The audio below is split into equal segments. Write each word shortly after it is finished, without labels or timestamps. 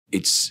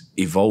it's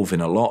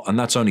evolving a lot, and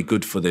that's only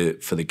good for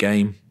the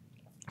game,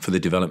 for the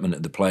development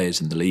of the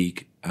players in the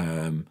league.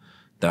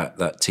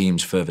 That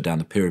teams further down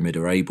the pyramid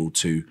are able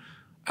to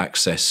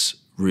access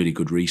really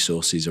good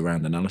resources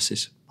around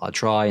analysis. I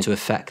try to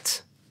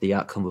affect the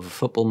outcome of a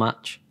football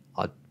match.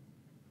 I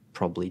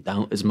probably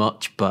don't as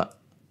much, but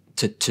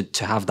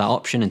to have that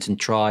option and to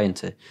try and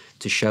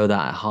to show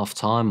that at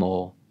half-time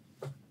or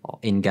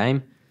in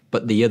game.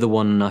 But the other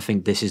one, I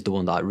think this is the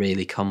one that I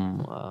really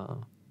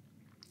come,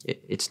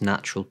 it's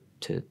natural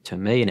to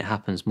me, and it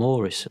happens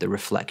more, is the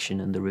reflection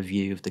and the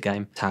review of the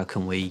game. How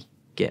can we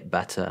get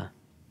better?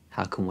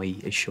 How can we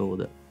ensure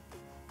that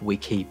we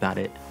keep at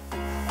it?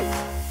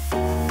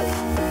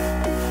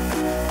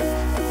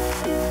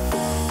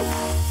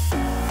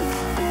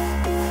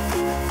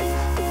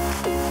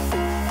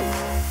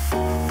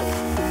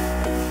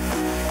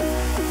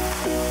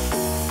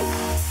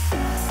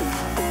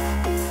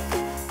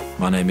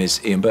 My name is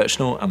Ian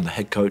Burchnall. I'm the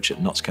head coach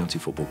at Notts County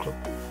Football Club.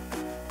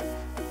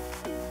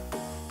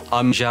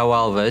 I'm João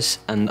Alves,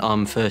 and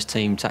I'm first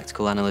team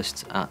tactical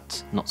analyst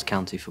at Notts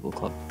County Football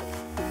Club.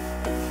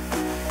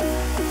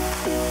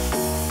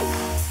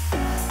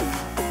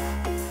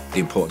 The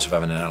importance of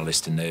having an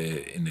analyst in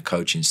the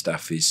coaching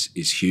staff is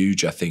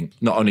huge. I think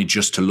not only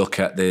just to look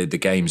at the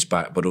games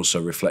back, but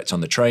also reflect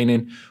on the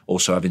training.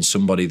 Also having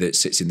somebody that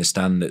sits in the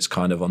stand that's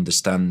kind of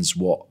understands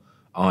what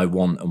I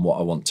want and what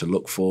I want to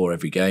look for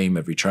every game,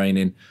 every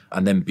training,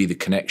 and then be the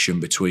connection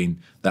between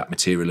that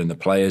material and the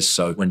players.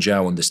 So when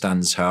João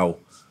understands how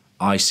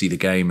I see the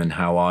game and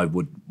how I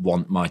would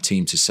want my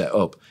team to set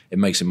up, it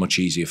makes it much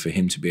easier for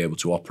him to be able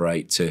to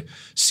operate, to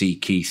see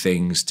key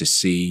things, to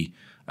see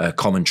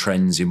common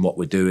trends in what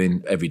we're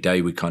doing. Every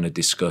day we kind of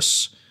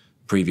discuss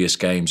previous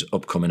games,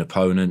 upcoming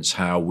opponents,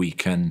 how we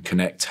can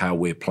connect how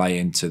we're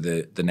playing to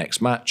the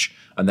next match,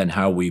 and then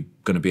how we're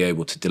going to be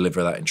able to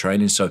deliver that in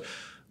training. So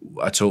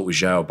I talk with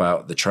João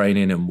about the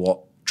training and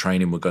what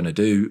training we're going to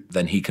do.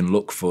 Then he can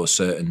look for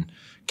certain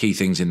key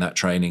things in that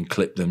training,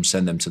 clip them,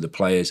 send them to the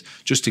players,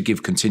 just to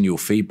give continual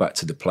feedback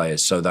to the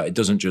players so that it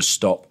doesn't just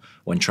stop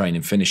when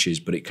training finishes,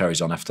 but it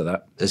carries on after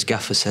that. As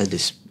Gaffer said,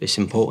 it's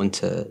important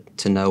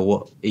to know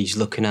what he's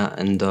looking at,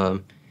 and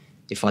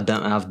if I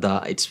don't have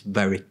that, it's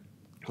very,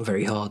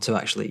 very hard to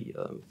actually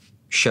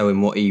show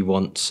him what he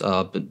wants.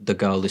 But the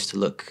goal is to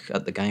look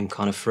at the game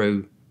kind of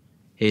through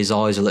his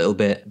eyes a little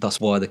bit. That's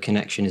why the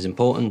connection is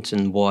important,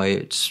 and why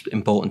it's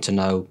important to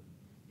know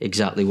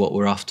exactly what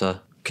we're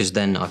after, because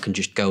then I can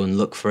just go and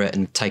look for it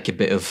and take a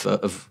bit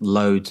of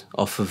load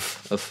off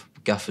of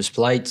Gaffer's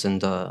plate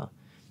and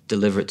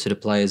deliver it to the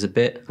players a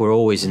bit. We're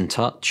always in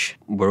touch.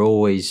 We're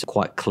always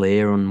quite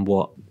clear on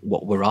what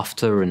we're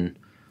after and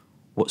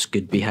what's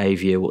good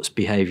behaviour, what's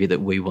behaviour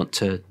that we want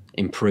to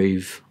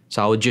improve.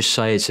 So I would just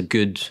say it's a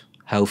good,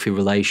 healthy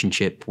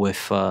relationship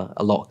with a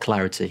lot of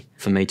clarity.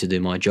 For me to do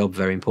my job,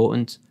 very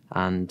important,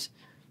 and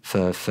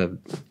for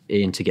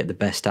Ian to get the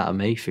best out of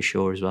me, for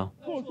sure, as well.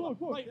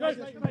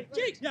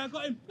 Yeah, I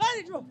got him. Let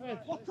it drop.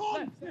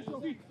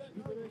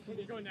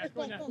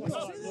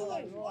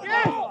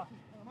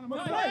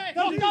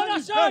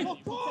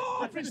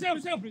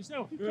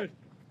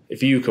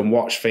 If you can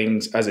watch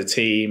things as a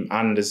team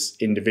and as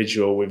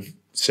individual with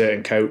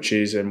certain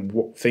coaches and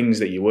what things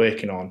that you're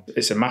working on,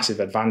 it's a massive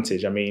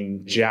advantage. I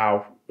mean,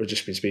 João, we've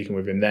just been speaking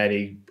with him then,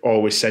 he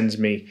always sends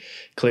me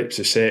clips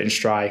of certain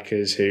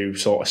strikers who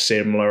sort of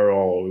similar,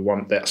 or we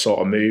want that sort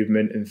of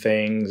movement and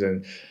things,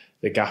 and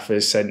the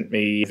Gaffer's sent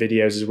me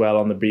videos as well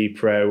on the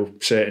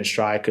Bepro, certain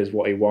strikers,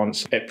 what he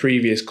wants. At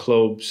previous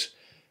clubs,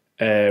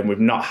 we've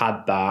not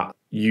had that.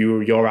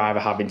 You're either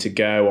having to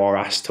go or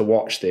asked to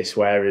watch this,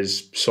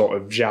 whereas sort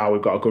of João,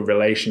 we've got a good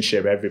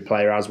relationship every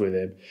player has with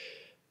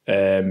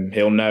him.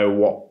 He'll know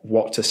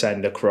what to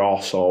send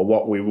across or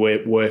what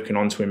we're working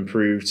on to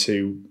improve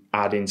to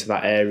add into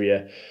that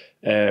area.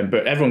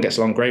 But everyone gets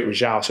along great with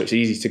João, so it's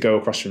easy to go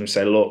across to him and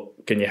say,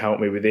 look, can you help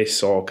me with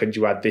this, or could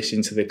you add this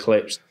into the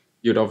clips?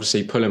 You'd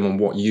obviously pull him on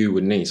what you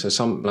would need. So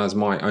some lads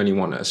might only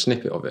want a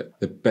snippet of it,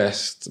 the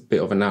best bit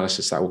of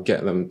analysis that will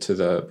get them to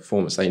the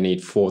performance they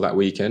need for that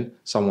weekend.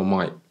 Someone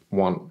might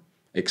want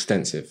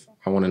extensive.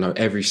 I want to know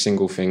every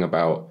single thing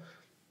about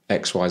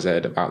X, Y, Z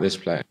about this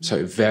player. So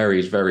it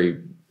varies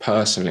very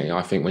personally,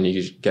 I think, when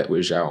you get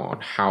with João on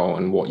how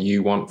and what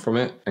you want from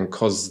it. And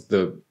because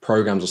the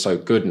programs are so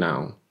good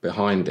now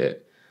behind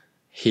it,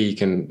 he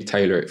can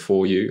tailor it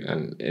for you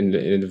and in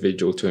the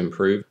individual to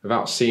improve.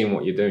 Without seeing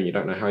what you're doing, you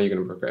don't know how you're going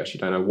to progress.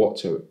 You don't know what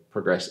to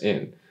progress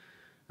in.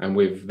 And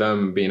with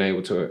them being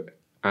able to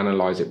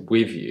analyse it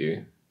with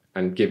you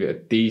and give it a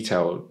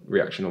detailed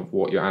reaction of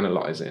what you're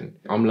analysing,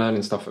 I'm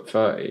learning stuff at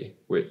 30,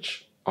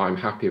 which I'm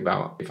happy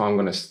about. If I'm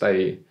going to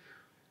stay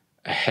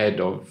ahead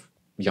of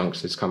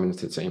youngsters coming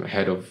into the team,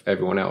 ahead of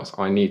everyone else,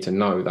 I need to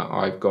know that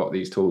I've got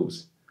these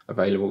tools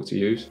available to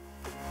use.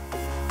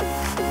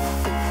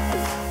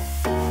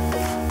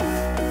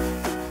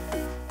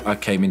 I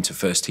came into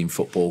first team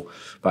football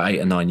about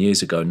 8 or 9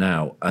 years ago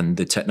now, and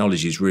the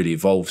technology has really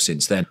evolved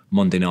since then.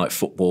 Monday night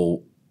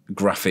football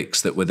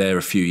graphics that were there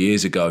a few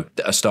years ago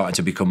that are starting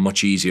to become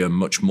much easier and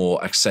much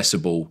more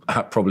accessible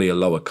at probably a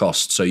lower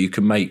cost. So you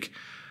can make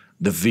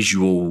the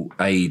visual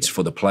aids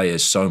for the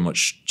players so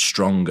much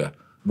stronger.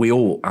 We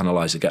all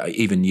analyse the game,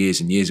 even years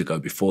and years ago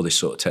before this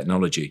sort of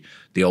technology.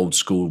 The old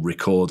school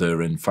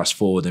recorder and fast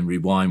forward and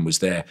rewind was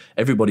there.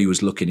 Everybody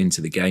was looking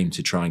into the game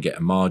to try and get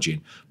a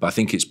margin. But I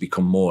think it's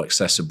become more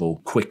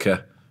accessible,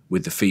 quicker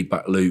with the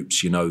feedback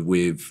loops, you know,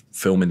 with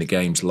filming the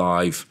games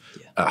live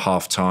at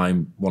half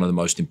time. One of the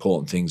most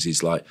important things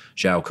is like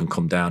João can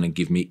come down and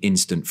give me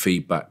instant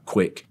feedback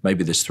quick.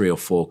 Maybe there's 3 or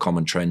 4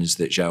 common trends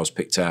that João's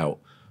picked out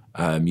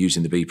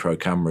using the Bepro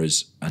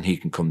cameras, and he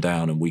can come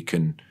down and we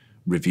can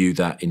review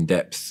that in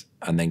depth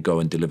and then go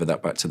and deliver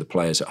that back to the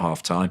players at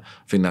half time.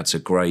 I think that's a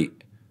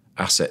great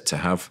asset to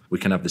have. We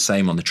can have the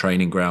same on the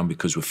training ground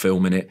because we're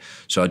filming it.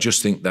 So I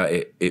just think that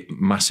it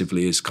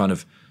massively is kind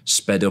of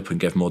sped up and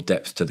gave more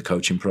depth to the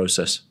coaching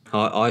process.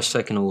 I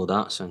second all of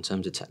that. So in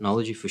terms of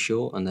technology, for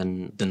sure, and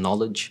then the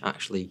knowledge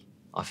actually,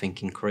 I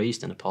think,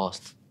 increased in the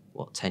past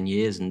 10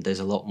 years, and there's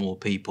a lot more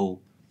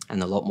people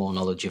and a lot more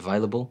knowledge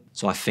available.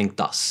 So I think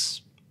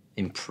that's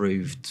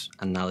improved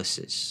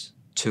analysis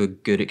to a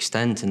good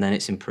extent, and then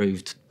it's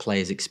improved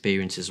players'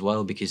 experience as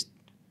well, because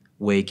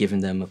we're giving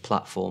them a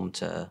platform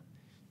to,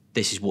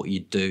 this is what you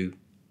do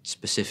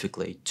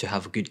specifically to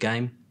have a good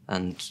game,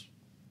 and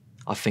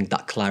I think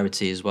that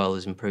clarity as well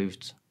has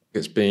improved.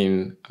 It's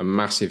been a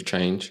massive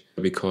change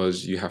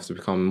because you have to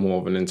become more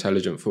of an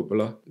intelligent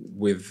footballer.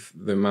 With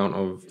the amount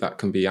of that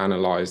can be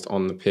analysed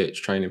on the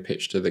pitch, training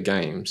pitch to the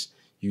games,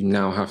 you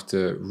now have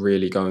to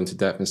really go into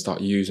depth and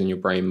start using your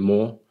brain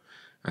more,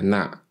 and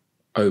that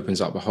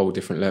opens up a whole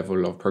different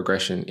level of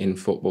progression in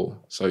football.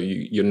 So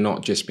you're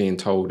not just being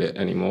told it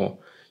anymore,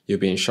 you're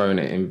being shown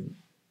it in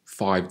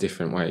 5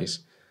 different ways.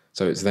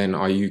 So it's then,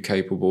 are you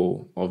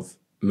capable of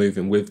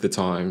moving with the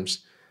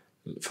times,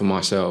 for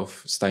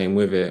myself, staying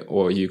with it,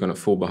 or are you going to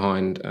fall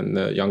behind and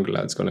the younger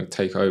lad's going to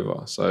take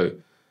over? So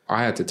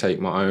I had to take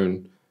my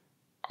own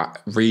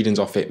readings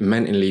off it,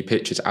 mentally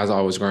pictures as I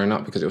was growing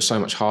up, because it was so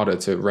much harder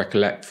to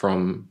recollect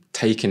from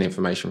taking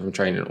information from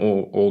training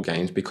or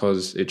games,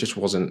 because it just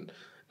wasn't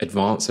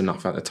advanced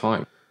enough at the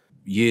time.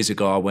 Years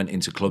ago, I went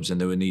into clubs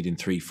and they were needing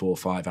 3, 4,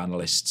 5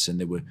 analysts,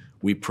 and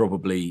we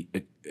probably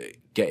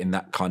getting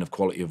that kind of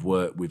quality of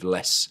work with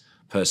less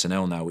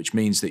personnel now, which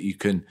means that you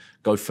can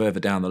go further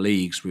down the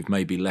leagues with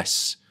maybe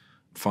less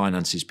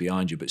finances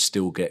behind you, but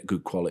still get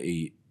good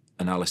quality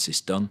analysis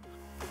done.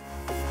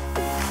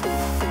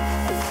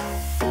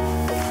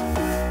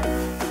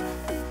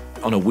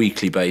 On a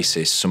weekly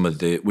basis,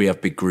 we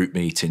have big group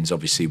meetings,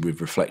 obviously,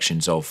 with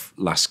reflections of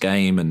last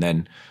game and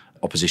then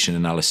opposition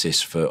analysis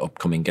for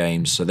upcoming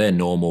games. So they're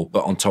normal.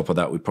 But on top of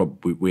that,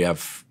 we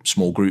have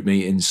small group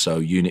meetings, so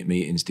unit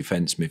meetings,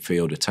 defence,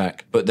 midfield,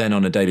 attack. But then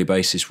on a daily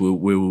basis,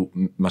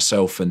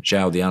 myself and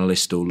João, the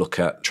analyst, will look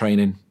at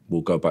training.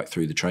 We'll go back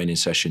through the training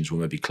sessions. We'll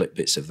maybe clip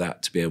bits of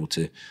that to be able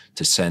to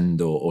send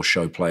or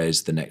show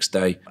players the next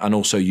day. And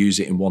also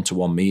use it in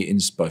one-to-one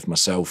meetings. Both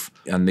myself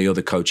and the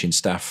other coaching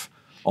staff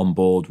on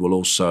board will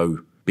also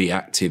be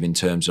active in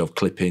terms of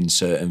clipping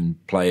certain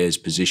players,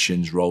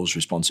 positions, roles,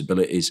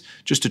 responsibilities,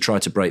 just to try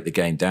to break the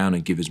game down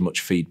and give as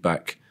much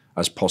feedback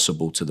as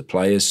possible to the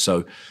players.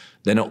 So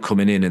they're not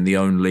coming in and the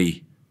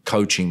only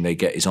coaching they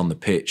get is on the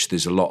pitch.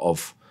 There's a lot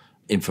of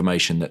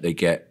information that they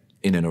get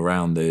in and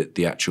around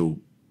the actual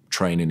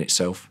training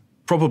itself.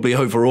 Probably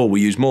overall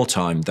we use more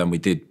time than we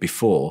did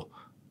before,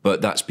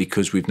 but that's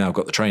because we've now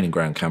got the training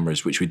ground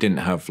cameras, which we didn't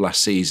have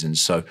last season.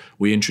 So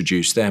we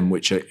introduced them,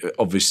 which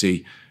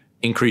obviously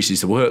increases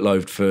the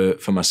workload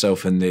for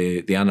myself and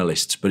the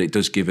analysts, but it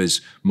does give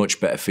us much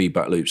better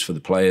feedback loops for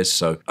the players.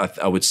 So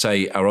I would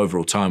say our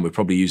overall time, we're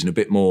probably using a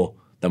bit more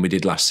than we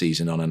did last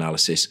season on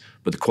analysis,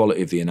 but the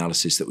quality of the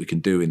analysis that we can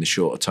do in the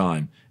shorter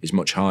time is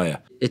much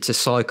higher. It's a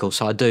cycle.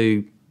 So I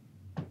do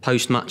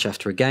post-match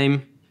after a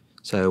game.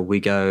 So we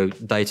go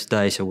day to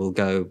day. So we'll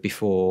go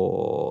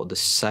before the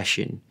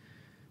session.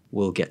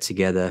 We'll get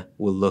together.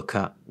 We'll look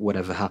at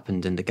whatever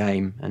happened in the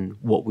game and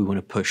what we want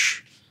to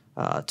push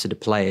to the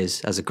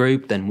players as a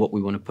group, then what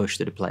we want to push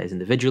to the players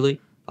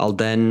individually. I'll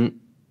then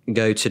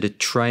go to the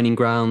training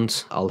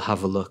ground. I'll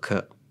have a look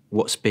at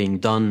what's being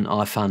done.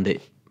 I found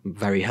it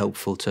very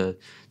helpful to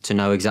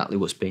know exactly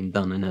what's being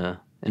done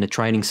in a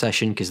training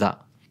session, because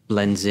that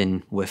blends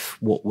in with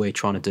what we're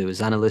trying to do as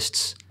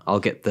analysts. I'll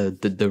get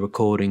the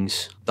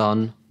recordings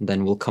done,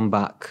 then we'll come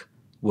back,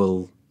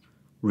 we'll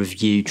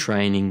review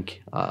training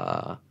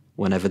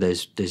whenever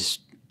there's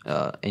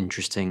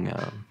interesting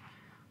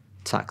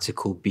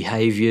tactical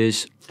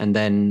behaviours, and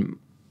then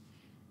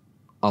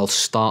I'll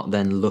start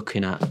then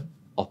looking at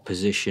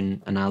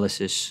opposition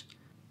analysis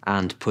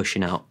and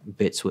pushing out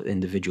bits with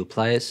individual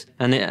players.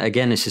 And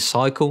again, it's a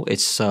cycle.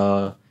 It's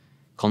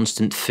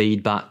constant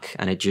feedback,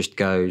 and it just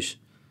goes,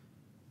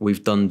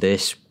 we've done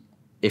this.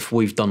 If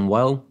we've done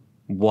well,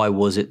 why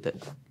was it that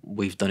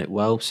we've done it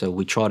well? So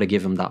we try to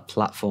give them that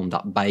platform,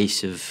 that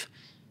base of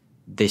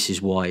this is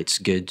why it's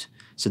good.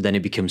 So then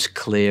it becomes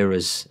clear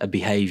as a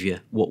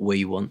behaviour what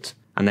we want.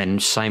 And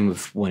then same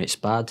with when it's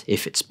bad.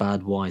 If it's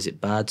bad, why is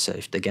it bad? So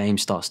if the game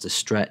starts to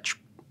stretch,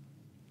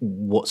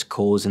 what's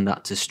causing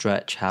that to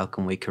stretch? How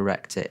can we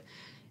correct it?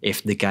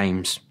 If the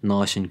game's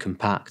nice and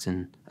compact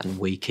and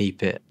we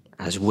keep it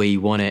as we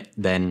want it,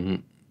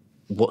 then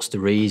what's the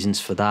reasons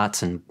for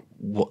that, and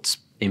what's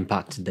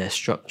impacted their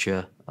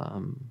structure,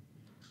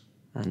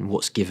 and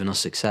what's given us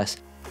success?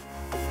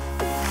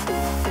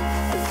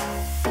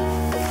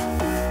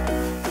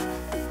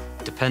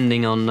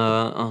 Depending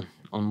on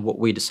what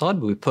we decide,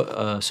 we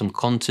put some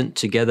content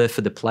together for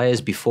the players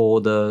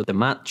before the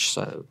match,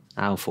 so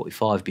hour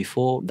 45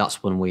 before.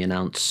 That's when we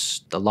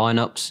announce the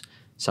lineups.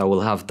 So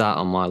we'll have that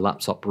on my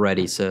laptop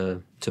ready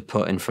to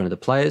put in front of the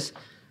players.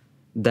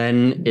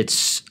 Then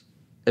it's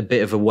a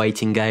bit of a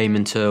waiting game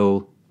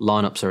until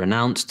lineups are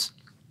announced.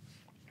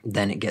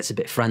 Then it gets a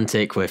bit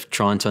frantic with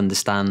trying to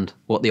understand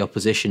what the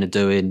opposition are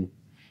doing,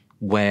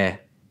 where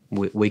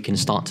we can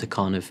start to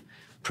kind of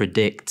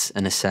predict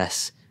and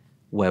assess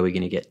where we're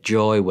going to get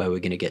joy, where we're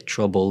going to get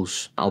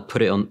troubles. I'll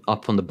put it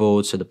up on the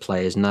board so the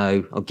players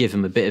know. I'll give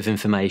them a bit of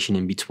information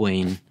in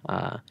between,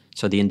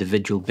 so the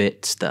individual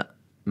bits that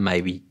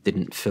maybe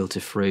didn't filter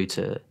through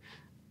to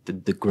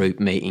the group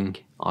meeting,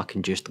 I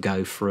can just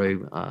go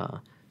through.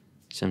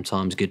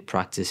 Sometimes good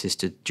practice is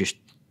to just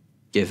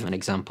give an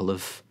example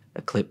of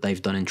a clip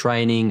they've done in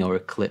training or a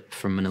clip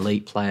from an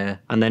elite player.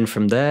 And then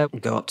from there,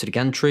 go up to the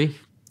gantry.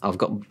 I've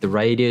got the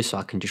radio, so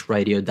I can just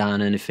radio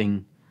down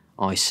anything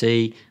I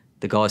see.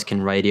 The guys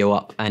can radio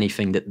up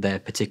anything that they're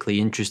particularly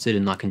interested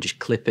in, and I can just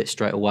clip it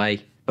straight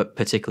away. But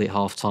particularly at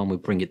half-time, we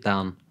bring it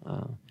down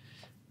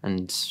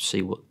and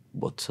see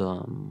what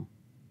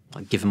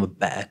I give them a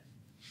better,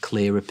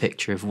 clearer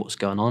picture of what's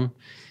going on.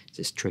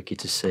 It's tricky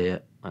to see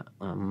it at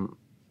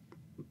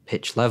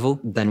pitch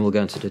level. Then we'll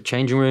go into the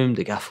changing room.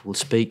 The gaffer will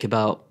speak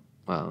about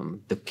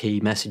the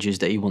key messages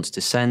that he wants to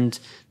send.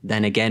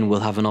 Then again, we'll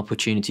have an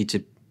opportunity to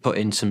put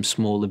in some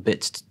smaller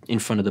bits in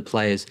front of the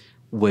players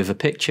with a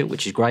picture,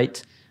 which is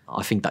great.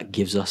 I think that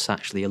gives us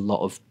actually a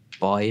lot of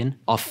buy-in.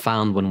 I've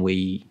found when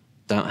we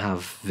don't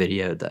have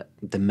video that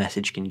the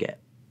message can get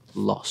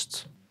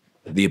lost.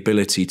 The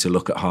ability to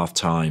look at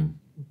half-time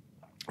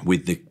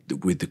with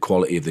the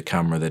quality of the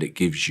camera that it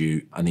gives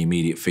you and the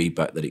immediate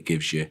feedback that it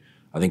gives you,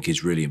 I think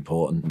is really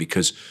important,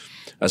 because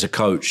as a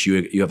coach,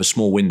 you have a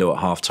small window at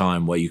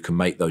half-time where you can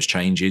make those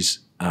changes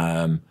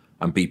and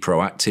be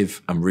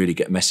proactive and really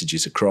get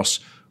messages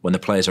across. When the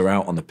players are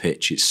out on the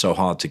pitch, it's so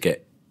hard to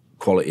get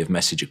quality of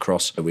message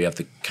across. We have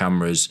the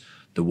cameras,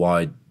 the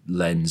wide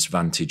lens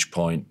vantage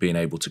point, being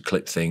able to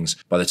clip things.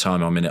 By the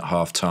time I'm in at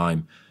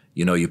half-time,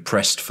 you're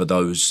pressed for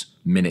those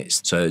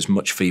minutes. So as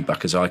much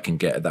feedback as I can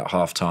get at that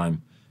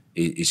half-time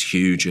is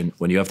huge. And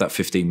when you have that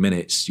 15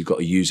 minutes, you've got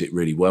to use it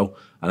really well.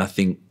 And I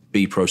think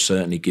Bepro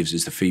certainly gives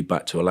us the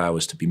feedback to allow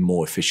us to be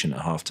more efficient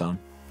at half-time.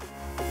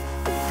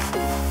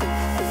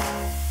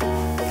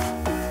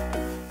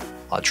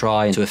 I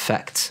try to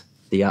affect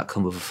the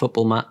outcome of a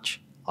football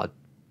match. I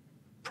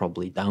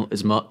probably don't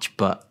as much,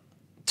 but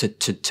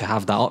to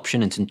have that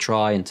option and to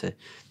try and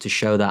to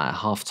show that at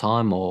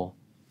half-time or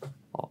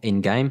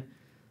in-game.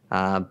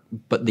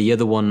 But the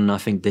other one, I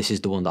think this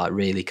is the one that I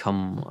really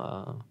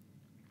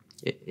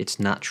it's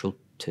natural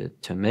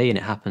to me, and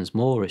it happens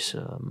more, is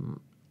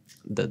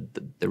the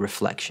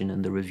reflection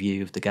and the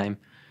review of the game.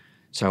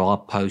 So our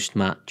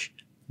post-match,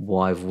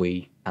 why have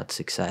we had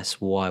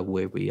success? Why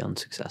were we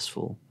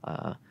unsuccessful?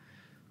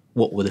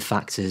 What were the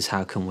factors?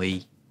 How can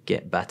we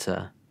get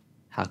better?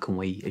 How can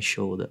we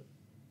assure that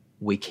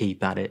we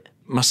keep at it?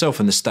 Myself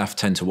and the staff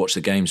tend to watch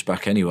the games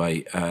back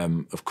anyway,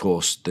 of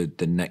course,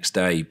 the next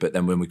day. But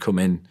then when we come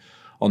in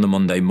on the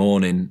Monday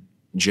morning,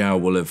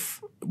 João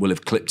will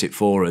have clipped it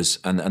for us.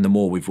 And the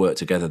more we've worked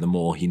together, the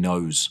more he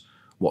knows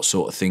what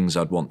sort of things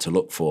I'd want to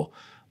look for.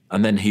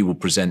 And then he will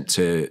present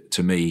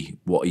to me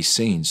what he's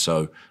seen.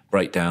 So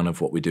breakdown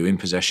of what we do in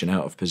possession,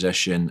 out of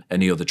possession,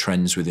 any other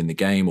trends within the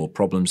game or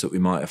problems that we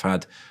might have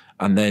had.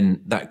 And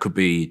then that could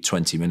be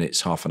 20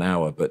 minutes, half an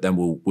hour, but then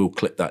we'll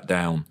clip that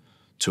down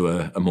to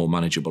a more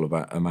manageable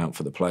amount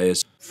for the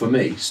players. For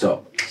me,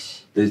 stop.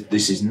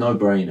 This is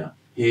no-brainer.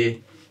 Here,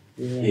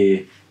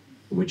 here,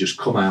 and we just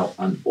come out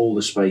and all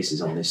the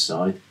spaces on this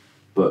side,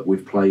 but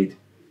we've played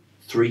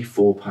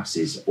 3-4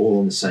 passes all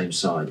on the same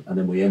side, and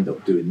then we end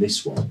up doing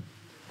this one.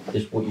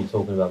 Just what you're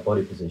talking about,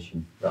 body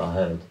position, that I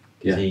heard.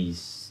 Yeah.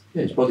 His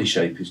body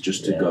shape is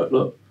just to go,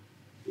 look,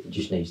 he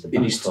just needs to he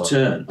needs to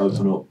turn,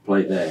 open up,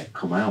 play there,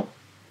 come out.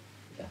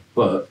 Yeah.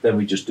 But then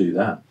we just do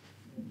that.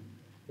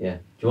 Yeah.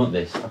 Do you want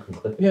this? I can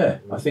clip it. Yeah,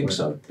 I think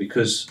so,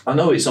 because I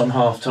know it's on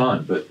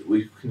half-time, but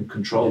we can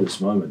control this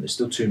moment. There's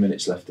still 2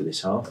 minutes left of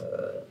this half.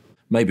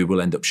 Maybe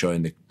we'll end up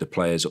showing the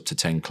players up to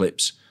 10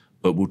 clips,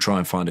 but we'll try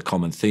and find a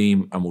common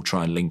theme and we'll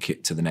try and link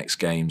it to the next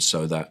game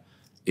so that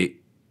it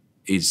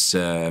is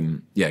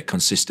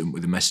consistent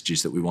with the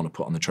messages that we want to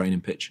put on the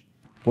training pitch.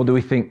 What do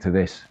we think to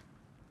this?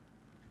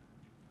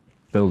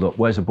 Build up.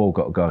 Where's the ball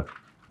got to go?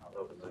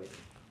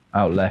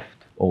 Out left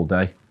all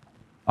day.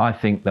 I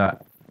think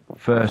that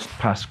first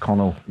pass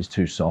Connell is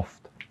too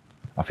soft.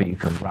 I think you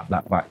can wrap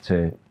that back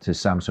to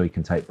Sam so he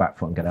can take back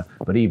foot and get out.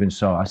 But even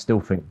so, I still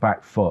think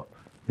back foot,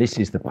 this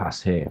is the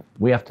pass here.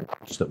 We have to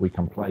trust that we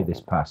can play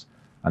this pass,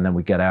 and then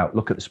we get out.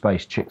 Look at the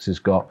space Chicks has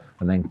got,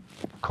 and then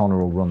Connor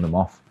will run them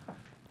off.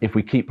 If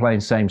we keep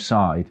playing same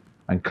side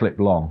and clip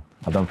long,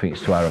 I don't think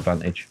it's to our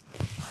advantage.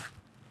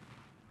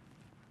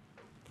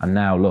 And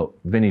now look,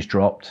 Vinny's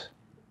dropped,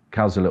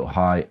 Cal's a little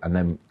high, and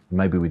then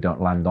maybe we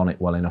don't land on it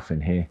well enough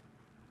in here.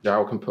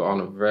 João can put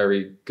on a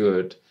very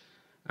good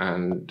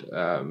and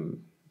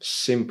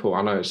simple,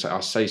 I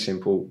say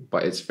simple,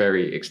 but it's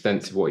very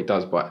extensive what he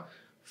does. But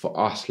for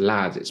us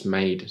lads, it's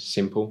made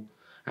simple,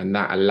 and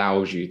that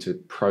allows you to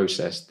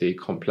process the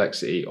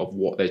complexity of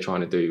what they're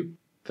trying to do,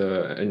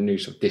 the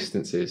use of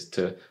distances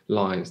to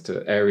lines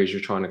to areas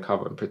you're trying to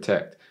cover and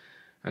protect.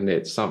 And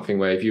it's something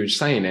where if you were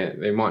saying it,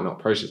 they might not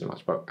process it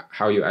much, but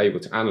how you're able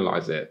to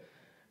analyse it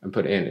and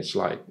put it in, it's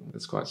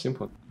quite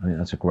simple. I think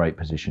that's a great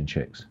position,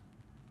 Chicks.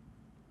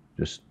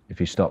 Just if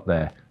you stop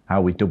there, how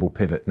we double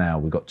pivot now,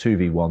 we've got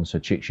 2v1, so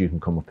Chicks, you can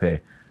come up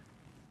here.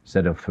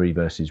 Instead of 3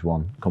 versus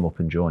 1, come up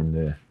and join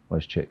the,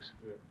 where's Chicks?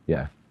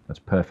 Yeah, that's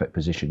perfect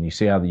position. You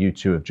see how you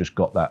two have just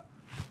got that,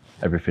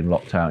 everything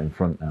locked out in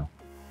front now.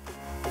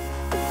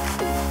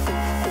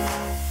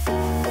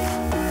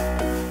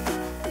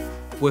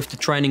 With the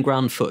training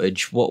ground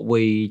footage, what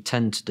we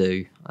tend to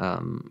do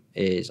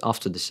is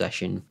after the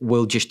session,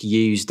 we'll just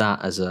use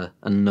that as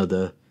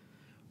another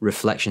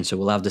reflection. So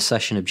we'll have the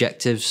session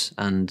objectives,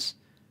 and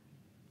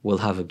we'll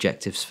have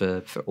objectives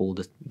for all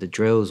the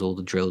drills. All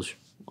the drills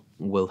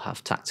will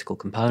have tactical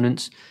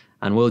components,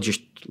 and we'll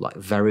just like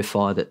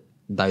verify that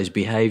those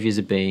behaviours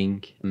are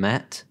being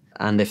met.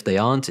 And if they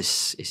aren't,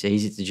 it's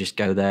easy to just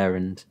go there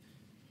and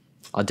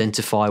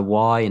identify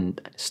why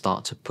and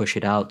start to push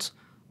it out.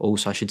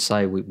 Also, I should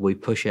say we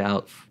push it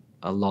out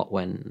a lot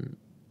when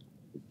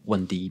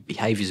the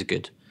behaviours are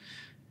good,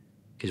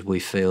 because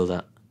we feel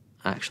that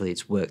actually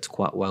it's worked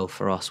quite well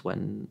for us.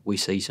 When we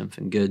see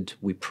something good,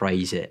 we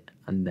praise it,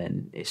 and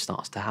then it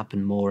starts to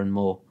happen more and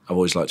more. I've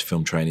always liked to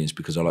film trainings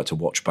because I like to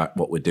watch back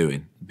what we're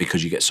doing,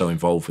 because you get so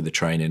involved with the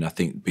training. I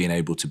think being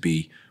able to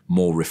be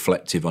more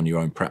reflective on your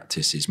own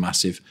practice is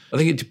massive. I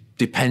think it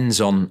depends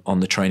on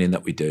the training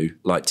that we do.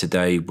 Like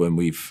today, when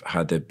we've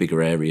had the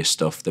bigger area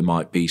stuff, there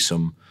might be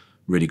some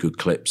really good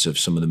clips of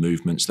some of the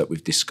movements that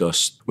we've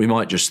discussed. We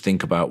might just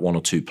think about 1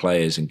 or 2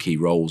 players and key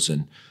roles,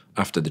 and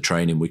after the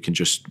training we can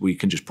just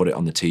put it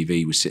on the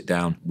TV. We sit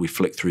down, we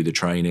flick through the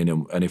training,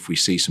 and if we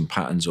see some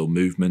patterns or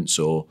movements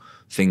or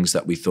things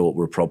that we thought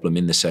were a problem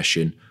in the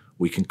session,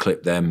 we can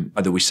clip them.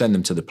 Either we send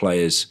them to the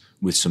players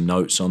with some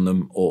notes on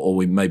them,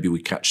 or maybe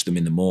we catch them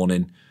in the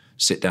morning,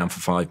 sit down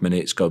for 5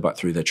 minutes, go back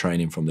through their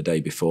training from the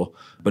day before.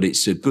 But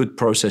it's a good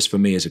process for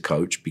me as a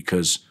coach,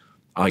 because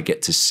I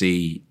get to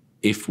see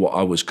if what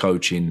I was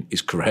coaching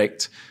is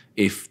correct,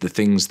 if the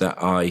things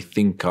that I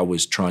think I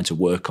was trying to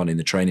work on in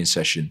the training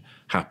session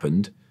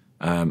happened,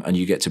 and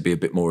you get to be a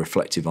bit more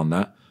reflective on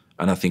that.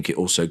 And I think it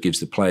also gives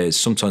the players,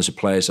 sometimes the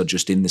players are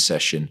just in the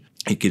session,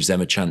 it gives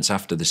them a chance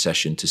after the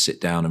session to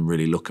sit down and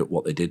really look at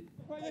what they did.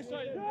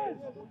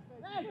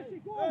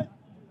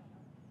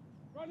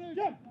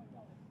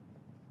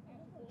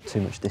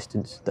 Too much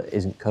distance that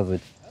isn't covered.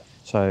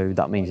 So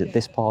that means that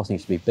this pass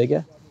needs to be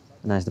bigger,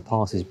 and as the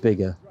pass is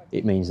bigger,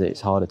 it means that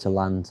it's harder to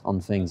land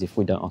on things if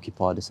we don't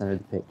occupy the centre of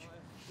the pitch.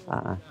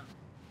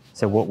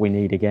 So what we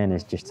need again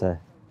is just to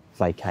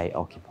vacate,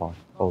 occupy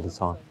all the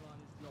time.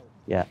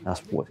 Yeah, that's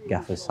what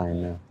Gaffer's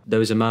saying now. There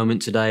was a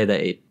moment today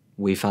that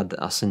we've had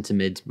our centre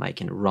mid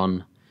making a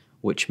run,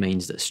 which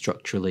means that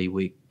structurally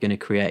we're going to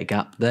create a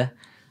gap there.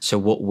 So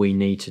what we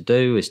need to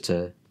do is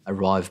to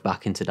arrive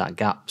back into that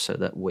gap so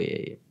that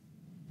we're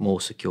more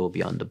secure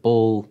beyond the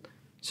ball,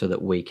 so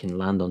that we can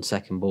land on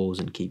second balls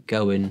and keep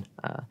going,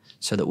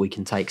 so that we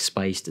can take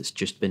space that's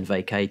just been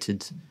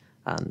vacated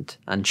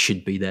and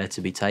should be there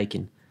to be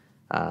taken.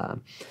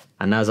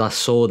 And as I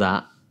saw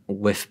that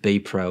with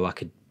Bepro, I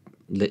could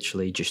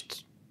literally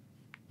just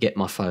get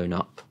my phone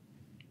up,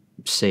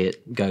 see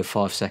it, go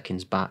 5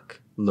 seconds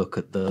back, look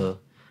at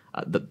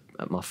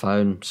my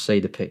phone, see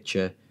the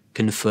picture,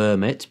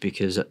 confirm it,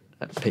 because at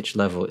pitch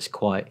level it's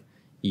quite,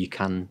 you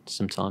can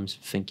sometimes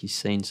think you've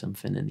seen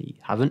something and you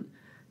haven't.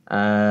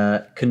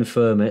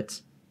 Confirm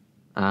it,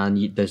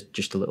 and there's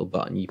just a little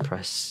button you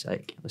press,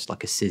 it's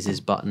like a scissors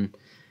button.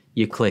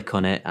 You click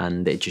on it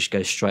and it just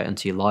goes straight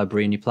onto your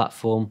library and your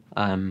platform.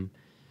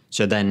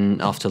 So then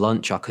after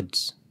lunch I could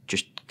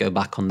just go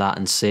back on that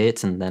and see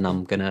it, and then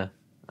I'm gonna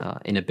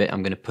in a bit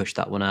I'm gonna push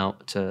that one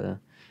out to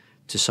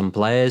some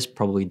players,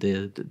 probably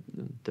the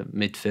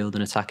midfield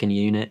and attacking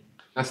unit.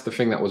 That's the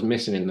thing that was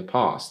missing in the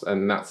past,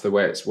 and that's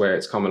where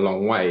it's come a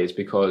long way, is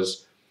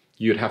because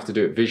you'd have to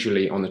do it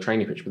visually on the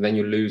training pitch, but then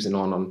you're losing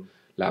on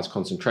lads'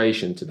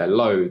 concentration, to their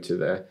load,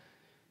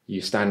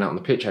 you stand out on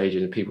the pitch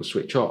ages and people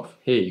switch off.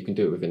 Here you can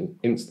do it within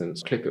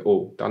instants, clip it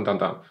all, done.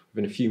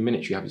 Within a few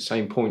minutes you have the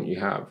same point you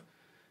have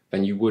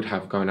than you would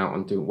have going out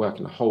and doing work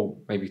in a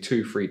whole maybe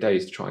 2-3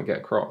 days to try and get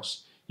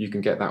across. You can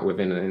get that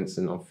within an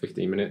instant of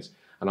 15 minutes.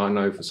 And I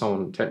know for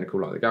someone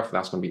technical like the Gaffer,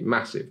 that's going to be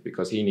massive,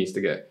 because he needs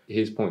to get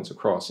his points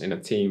across in a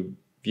team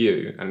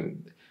view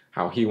and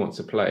how he wants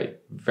to play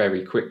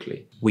very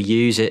quickly. We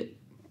use it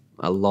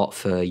a lot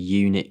for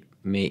unit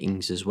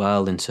meetings as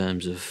well, in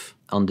terms of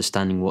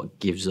understanding what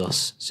gives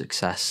us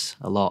success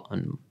a lot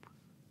and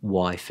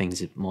why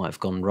things might have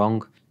gone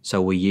wrong.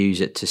 So we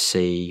use it to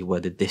see where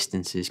the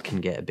distances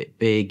can get a bit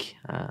big.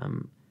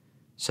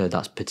 So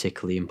that's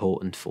particularly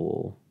important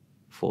for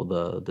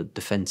the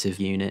defensive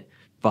unit,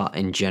 but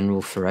in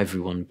general for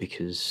everyone,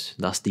 because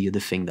that's the other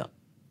thing that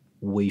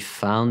we've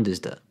found,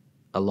 is that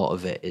a lot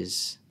of it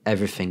is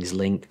everything's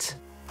linked.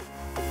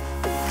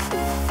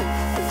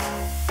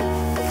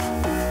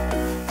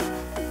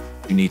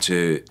 You need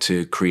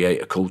to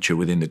create a culture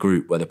within the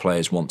group where the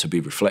players want to be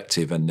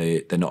reflective and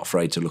they're not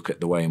afraid to look at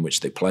the way in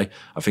which they play.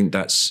 I think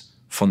that's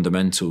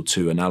fundamental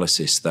to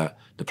analysis, that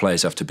the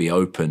players have to be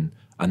open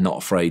and not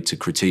afraid to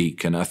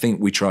critique. And I think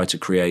we try to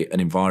create an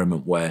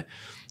environment where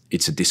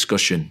it's a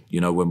discussion. You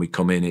know, when we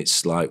come in,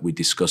 it's like we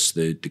discuss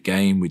the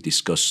game, we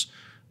discuss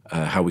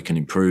how we can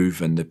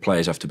improve, and the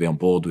players have to be on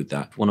board with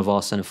that. One of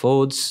our centre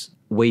forwards,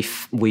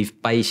 we've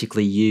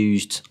basically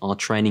used our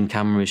training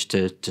cameras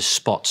to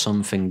spot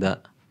something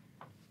that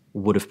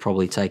would have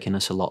probably taken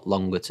us a lot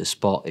longer to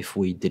spot if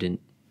we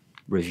didn't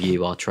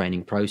review our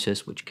training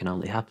process, which can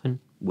only happen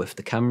with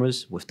the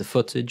cameras, with the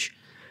footage.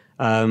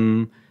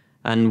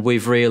 And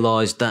we've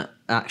realised that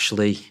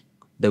actually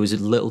there was a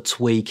little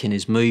tweak in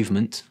his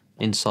movement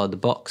inside the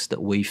box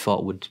that we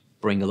thought would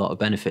bring a lot of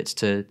benefits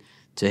to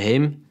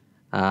him.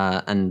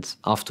 And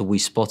after we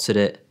spotted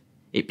it,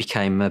 it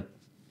became a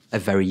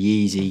very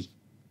easy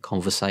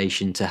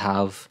conversation to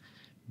have,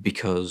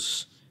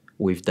 because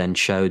we've then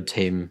showed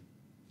him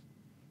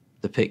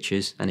the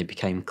pictures and it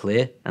became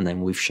clear, and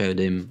then we've showed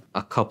him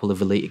a couple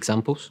of elite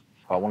examples.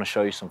 I want to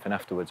show you something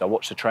afterwards. I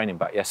watched the training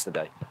back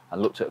yesterday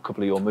and looked at a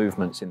couple of your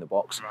movements in the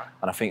box,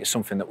 and I think it's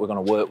something that we're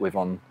going to work with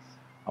on.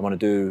 I'm going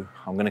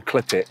to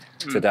clip it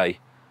today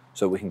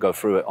so we can go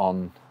through it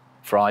on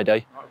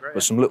Friday.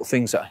 There's some little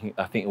things that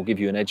I think will give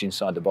you an edge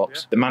inside the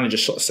box. The manager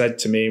sort of said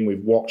to me, and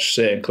we've watched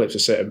certain clips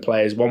of certain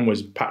players. One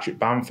was Patrick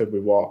Bamford we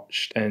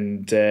watched,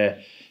 and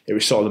it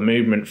was sort of the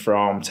movement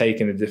from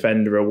taking the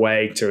defender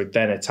away to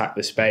then attack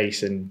the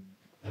space, and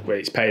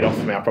it's paid off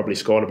for me. I probably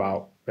scored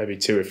about maybe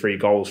 2 or 3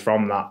 goals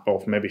from that,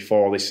 or maybe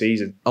 4 this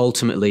season.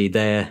 Ultimately,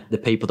 they're the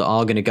people that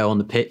are going to go on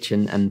the pitch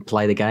and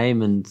play the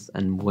game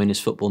and win us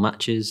football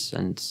matches,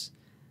 and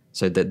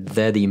so that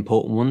they're the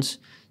important ones.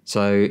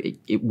 So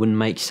it wouldn't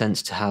make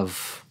sense to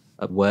have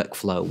a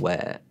workflow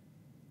where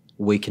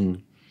we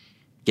can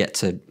get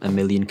to a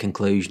million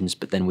conclusions,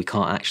 but then we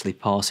can't actually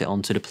pass it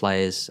on to the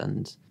players.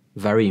 And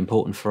very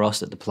important for us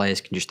that the players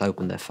can just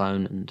open their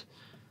phone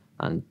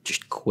and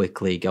just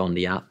quickly go on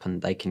the app,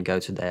 and they can go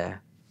to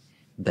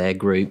their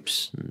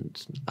groups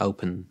and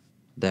open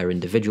their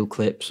individual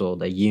clips or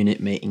their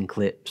unit meeting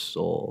clips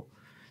or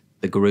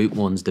the group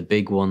ones, the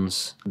big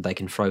ones. They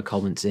can throw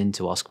comments in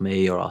to ask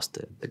me or ask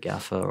the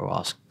gaffer or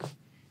ask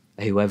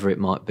whoever it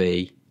might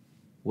be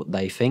what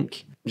they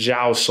think.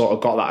 João sort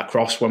of got that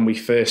across when we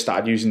first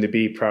started using the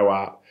Bepro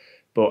app,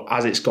 but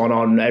as it's gone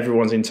on,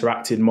 everyone's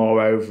interacted more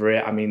over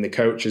it. I mean, the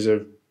coaches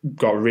have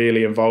got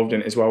really involved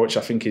in it as well, which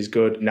I think is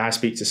good. And I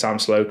speak to Sam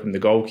Slocum, the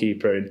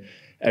goalkeeper, and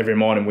every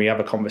morning we have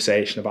a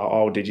conversation about,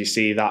 oh, did you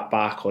see that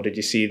back? Or did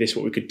you see this,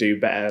 what we could do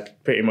better?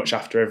 Pretty much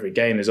after every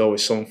game, there's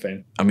always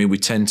something. I mean, we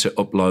tend to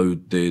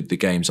upload the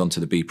games onto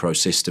the Bepro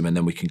system and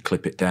then we can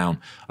clip it down.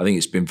 I think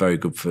it's been very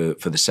good for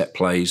the set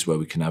plays, where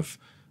we can have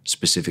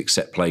specific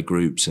set play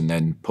groups and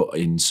then put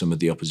in some of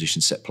the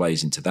opposition set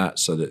plays into that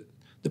so that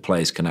the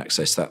players can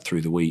access that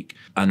through the week.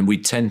 And we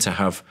tend to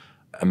have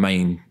a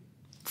main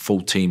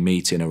full team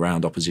meeting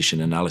around opposition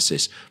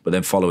analysis, but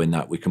then following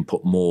that we can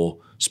put more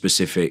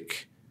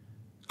specific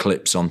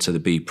clips onto the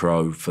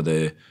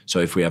Bepro so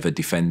if we have a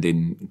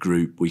defending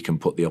group, we can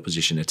put the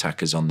opposition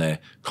attackers on their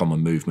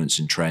common movements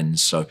and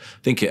trends. So I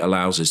think it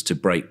allows us to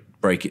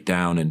break it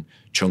down and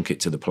chunk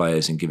it to the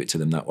players and give it to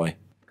them that way.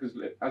 Because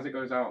as it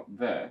goes out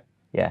there,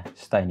 Yeah,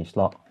 stay in your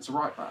slot. it's a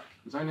right back.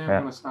 There's only ever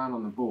going to stand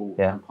on the ball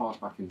and pass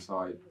back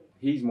inside.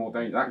 He's more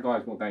dangerous. That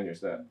guy's more dangerous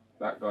there.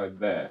 That guy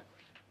there,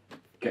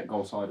 get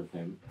goal side of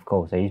him. Of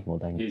course, he's more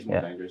dangerous. He's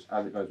more dangerous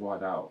as it goes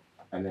wide out.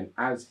 And then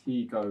as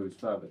he goes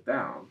further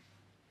down,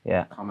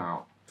 come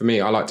out. For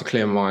me, I like to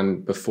clear my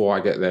mind before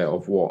I get there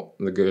of what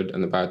the good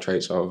and the bad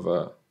traits of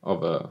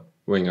a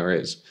winger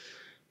is.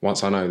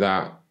 Once I know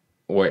that,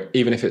 or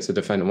even if it's a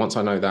defender, once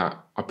I know that,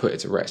 I put it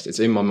to rest. It's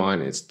in my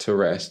mind, it's to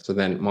rest. So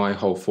then my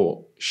whole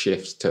thought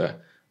shifts to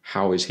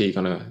how is he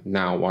going to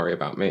now worry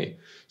about me?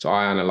 So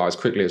I analyse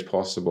quickly as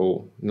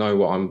possible, know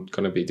what I'm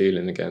going to be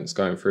dealing against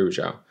going through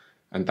João,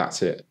 and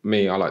that's it.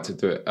 Me, I like to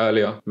do it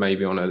earlier,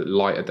 maybe on a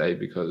lighter day,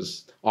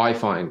 because I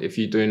find if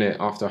you're doing it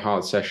after a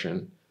hard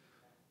session,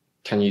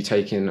 can you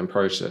take in and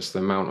process the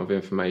amount of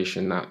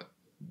information that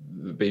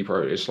the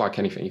Bepro, it's like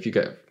anything. If you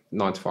get a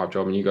 9-to-5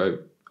 job and you go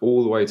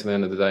all the way to the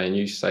end of the day and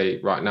you say,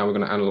 right, now we're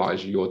going to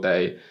analyse your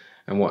day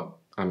and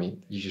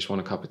you just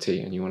want a cup of tea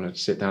and you want to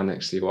sit down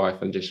next to your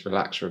wife and just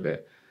relax for a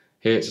bit.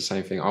 Here it's the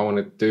same thing. I want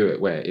to do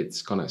it where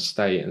it's going to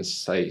stay and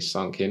stay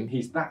sunk in.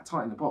 He's that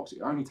tight in the box.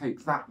 It only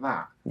takes that.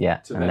 Yeah,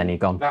 and then you're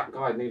gone. That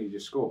guy nearly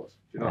just scores.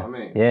 Do you know what I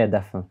mean? Yeah,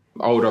 definitely.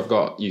 The older I've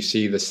got, you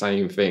see the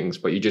same things,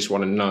 but you just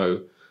want to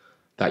know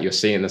that you're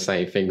seeing the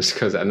same things,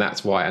 and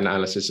that's why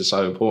analysis is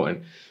so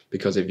important.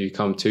 Because if you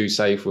come too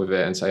safe with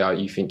it and say, oh,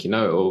 you think you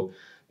know it all,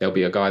 there'll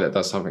be a guy that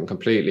does something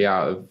completely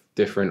out of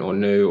different or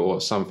new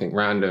or something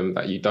random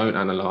that you don't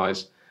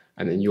analyse,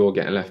 and then you're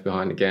getting left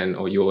behind again,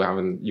 or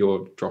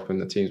you're dropping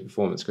the team's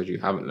performance because you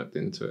haven't looked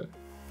into it.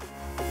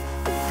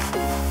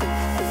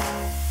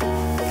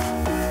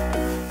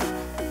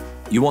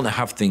 You want to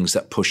have things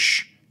that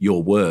push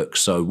your work,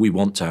 so we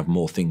want to have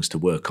more things to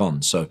work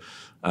on. So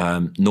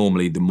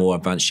normally the more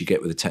advanced you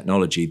get with the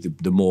technology,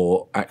 the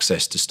more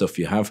access to stuff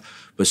you have.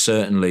 But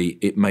certainly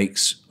it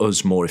makes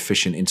us more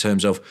efficient in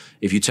terms of,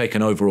 if you take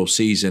an overall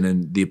season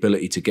and the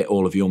ability to get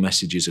all of your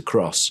messages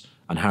across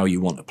and how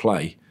you want to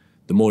play,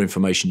 the more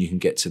information you can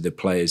get to the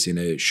players in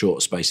a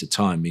shorter space of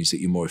time means that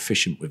you're more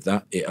efficient with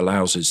that. It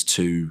allows us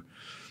to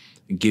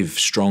give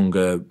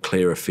stronger,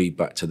 clearer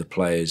feedback to the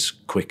players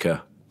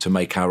quicker, to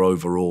make our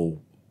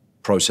overall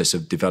process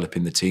of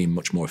developing the team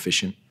much more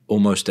efficient.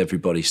 Almost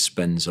everybody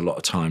spends a lot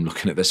of time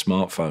looking at their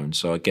smartphone,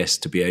 so I guess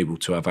to be able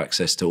to have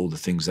access to all the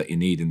things that you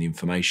need and the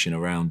information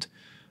around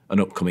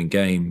an upcoming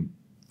game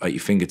at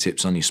your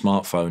fingertips on your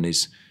smartphone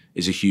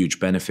is a huge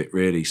benefit,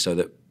 really, so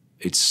that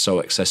it's so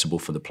accessible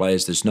for the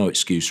players. There's no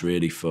excuse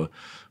really for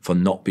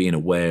not being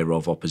aware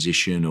of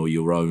opposition or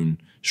your own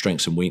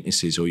strengths and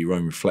weaknesses or your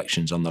own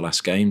reflections on the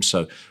last game.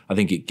 So I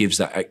think it gives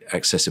that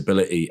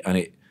accessibility, and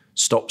it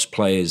stops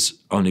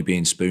players only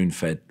being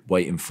spoon-fed,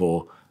 waiting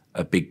for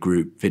a big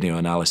group video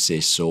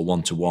analysis or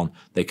one-to-one.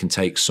 They can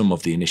take some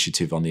of the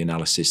initiative on the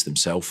analysis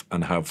themselves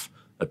and have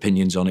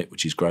opinions on it,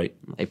 which is great.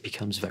 It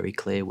becomes very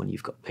clear when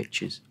you've got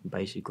pictures,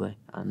 basically.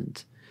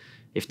 And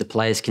if the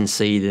players can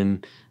see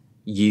them,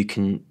 you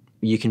can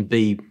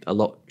be a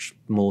lot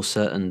more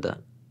certain that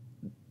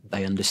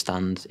they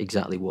understand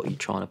exactly what you're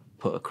trying to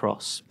put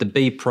across. The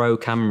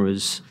Bepro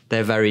cameras,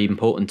 they're very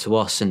important to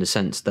us in the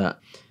sense that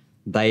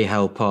they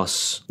help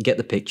us get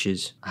the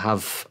pictures,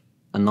 have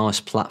a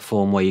nice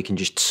platform where you can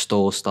just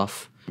store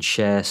stuff and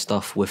share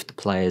stuff with the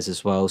players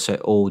as well. So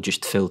it all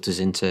just filters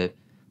into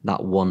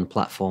that one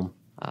platform,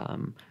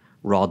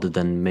 rather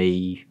than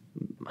me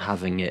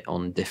having it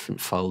on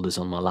different folders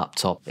on my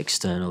laptop,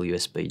 external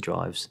USB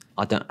drives.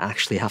 I don't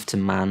actually have to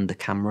man the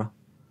camera.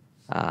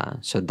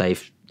 So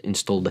they've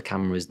installed the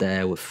cameras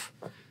there with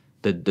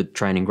the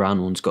training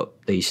ground one's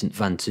got decent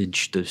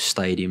vantage, the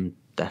stadium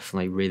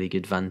definitely really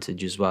good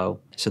vantage as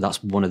well. So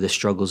that's one of the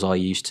struggles I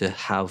used to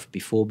have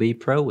before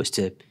Bepro, was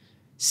to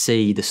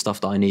see the stuff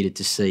that I needed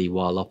to see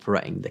while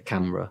operating the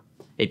camera.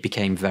 It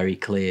became very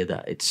clear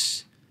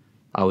that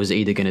I was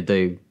either going to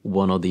do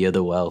one or the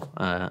other well.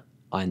 I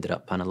ended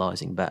up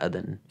analysing better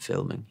than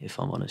filming, if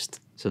I'm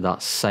honest. So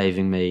that's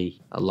saving me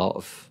a lot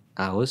of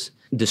hours.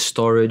 The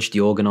storage,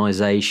 the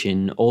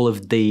organisation, all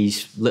of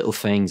these little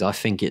things, I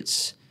think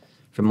it's,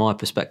 from my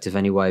perspective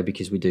anyway,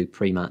 because we do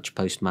pre-match,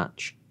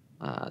 post-match,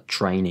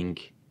 training,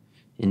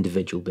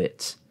 individual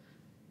bits,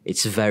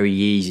 it's very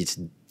easy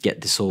to get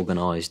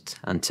disorganised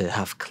and to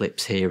have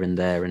clips here and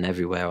there and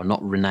everywhere, or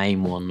not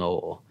rename one.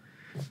 Or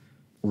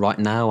right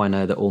now I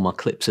know that all my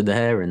clips are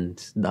there,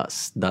 and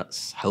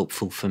that's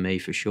helpful for me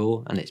for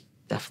sure, and it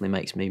definitely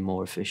makes me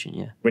more efficient.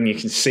 Yeah, when you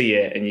can see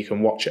it and you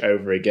can watch it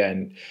over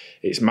again,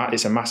 it's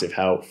a massive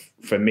help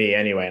for me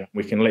anyway.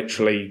 We can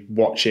literally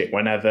watch it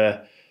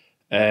whenever.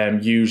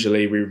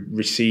 Usually we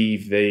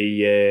receive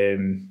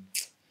the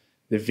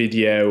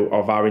video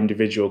of our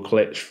individual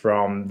clips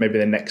from maybe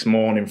the next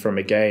morning from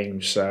a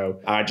game. So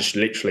I just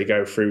literally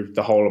go through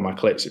the whole of my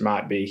clips. It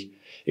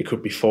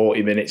could be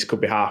 40 minutes, it could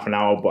be half an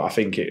hour, but I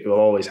think it will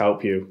always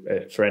help you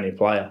for any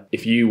player.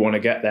 If you want to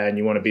get there and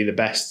you want to be the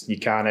best you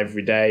can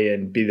every day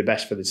and be the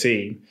best for the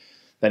team,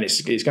 then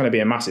it's going to be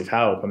a massive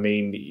help. I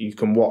mean, you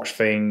can watch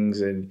things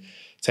and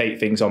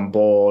take things on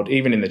board.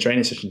 Even in the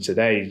training session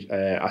today,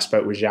 I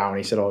spoke with João and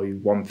he said, oh,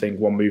 one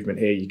movement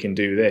here, you can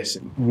do this.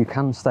 You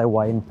can stay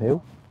away in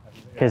field,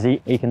 because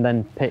he can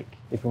then pick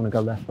if you want to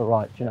go left or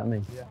right. Do you know what I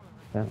mean?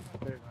 Yeah.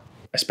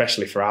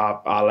 Especially for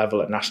our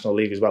level at National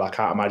League as well, I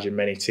can't imagine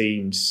many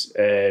teams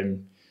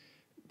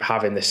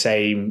having the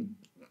same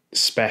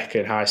spec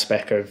and high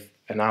spec of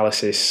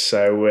analysis.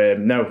 So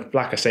no,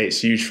 like I say,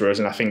 it's huge for us,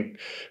 and I think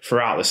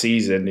throughout the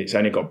season it's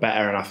only got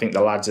better, and I think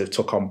the lads have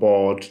took on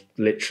board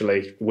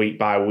literally week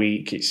by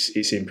week.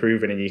 It's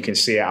improving, and you can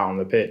see it out on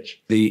the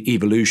pitch. The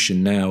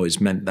evolution now has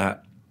meant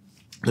that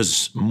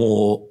there's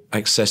more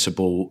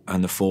accessible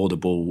and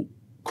affordable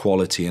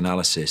quality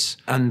analysis,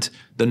 and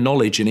the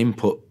knowledge and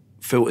input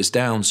filters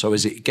down. So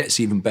as it gets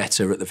even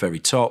better at the very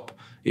top,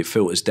 it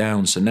filters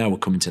down. So now we're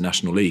coming to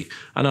National League,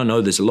 and I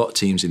know there's a lot of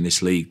teams in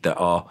this league that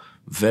are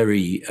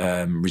very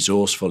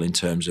resourceful in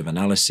terms of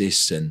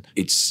analysis, and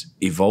it's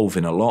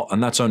evolving a lot,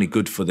 and that's only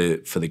good for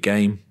the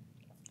game,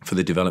 for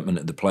the development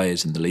of the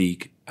players in the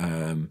league.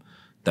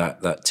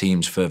 That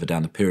teams further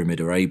down the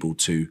pyramid are able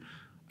to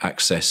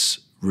access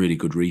really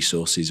good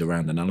resources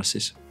around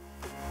analysis.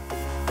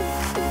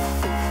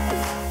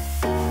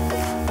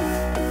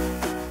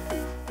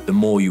 the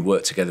more you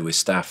work together with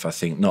staff, I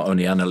think not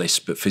only analysts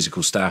but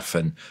physical staff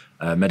and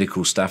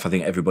medical staff, I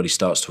think everybody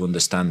starts to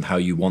understand how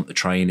you want the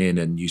training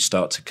and you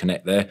start to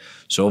connect there.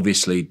 So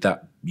obviously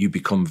that you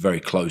become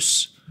very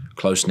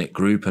close-knit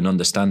group and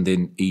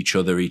understanding each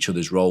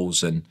other's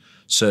roles, and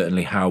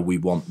certainly how we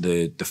want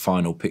the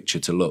final picture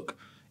to look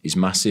is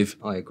massive.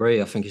 I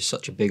agree. I think it's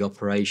such a big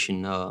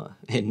operation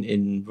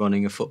in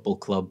running a football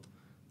club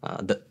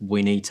that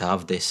we need to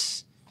have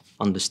this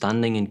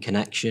understanding and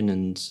connection,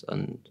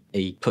 and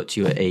it puts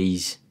you at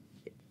ease,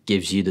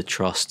 gives you the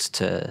trust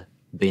to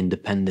be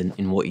independent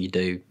in what you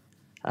do.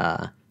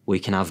 We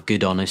can have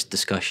good, honest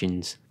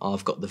discussions.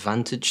 I've got the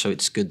vantage, so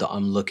it's good that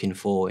I'm looking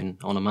for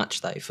on a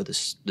match day for the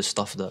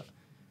stuff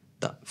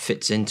that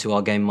fits into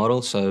our game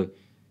model. So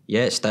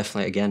yeah, it's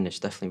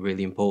definitely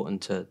really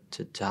important to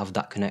have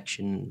that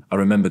connection. I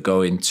remember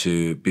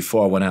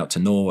before I went out to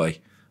Norway,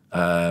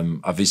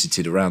 I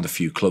visited around a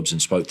few clubs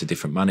and spoke to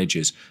different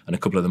managers, and a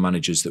couple of the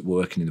managers that were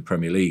working in the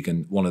Premier League.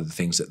 And one of the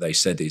things that they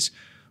said is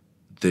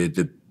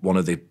one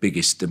of the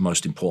biggest, the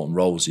most important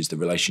roles is the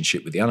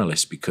relationship with the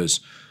analysts,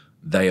 because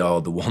they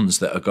are the ones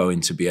that are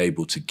going to be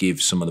able to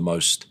give some of the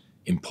most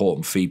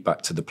important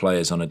feedback to the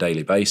players on a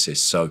daily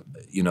basis. So,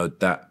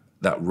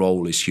 that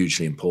role is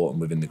hugely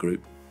important within the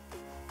group.